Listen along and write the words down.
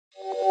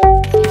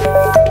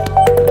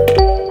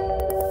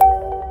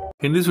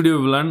In this video,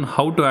 we will learn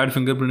how to add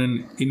fingerprint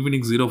in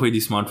Infinix ZERO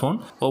 5G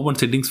smartphone. Open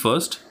settings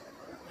first,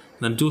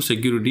 then choose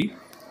security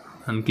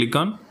and click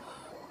on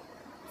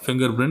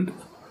fingerprint,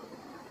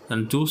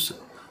 then choose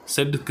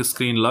set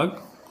screen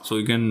lock. So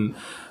you can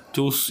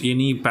choose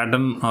any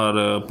pattern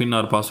or pin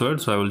or password.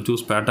 So I will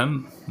choose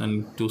pattern,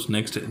 then choose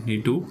next.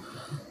 Need to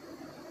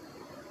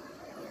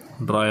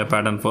draw a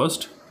pattern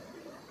first.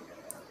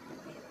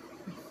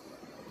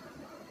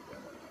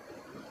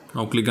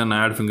 Now click on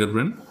add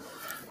fingerprint.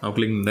 Now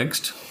click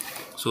next.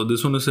 So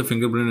this one is a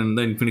fingerprint in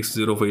the Infinix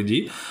ZERO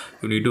 5G.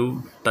 You need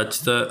to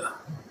touch the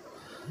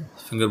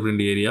fingerprint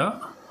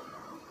area.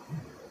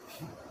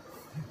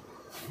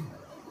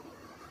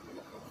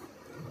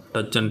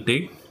 Touch and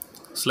take.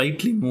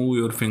 Slightly move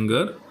your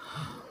finger.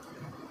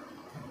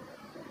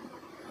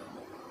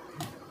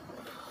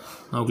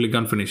 Now click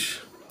on finish.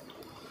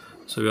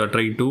 So you are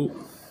trying to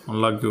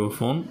unlock your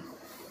phone.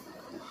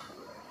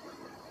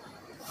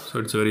 So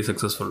it's very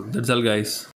successful. That's all, guys.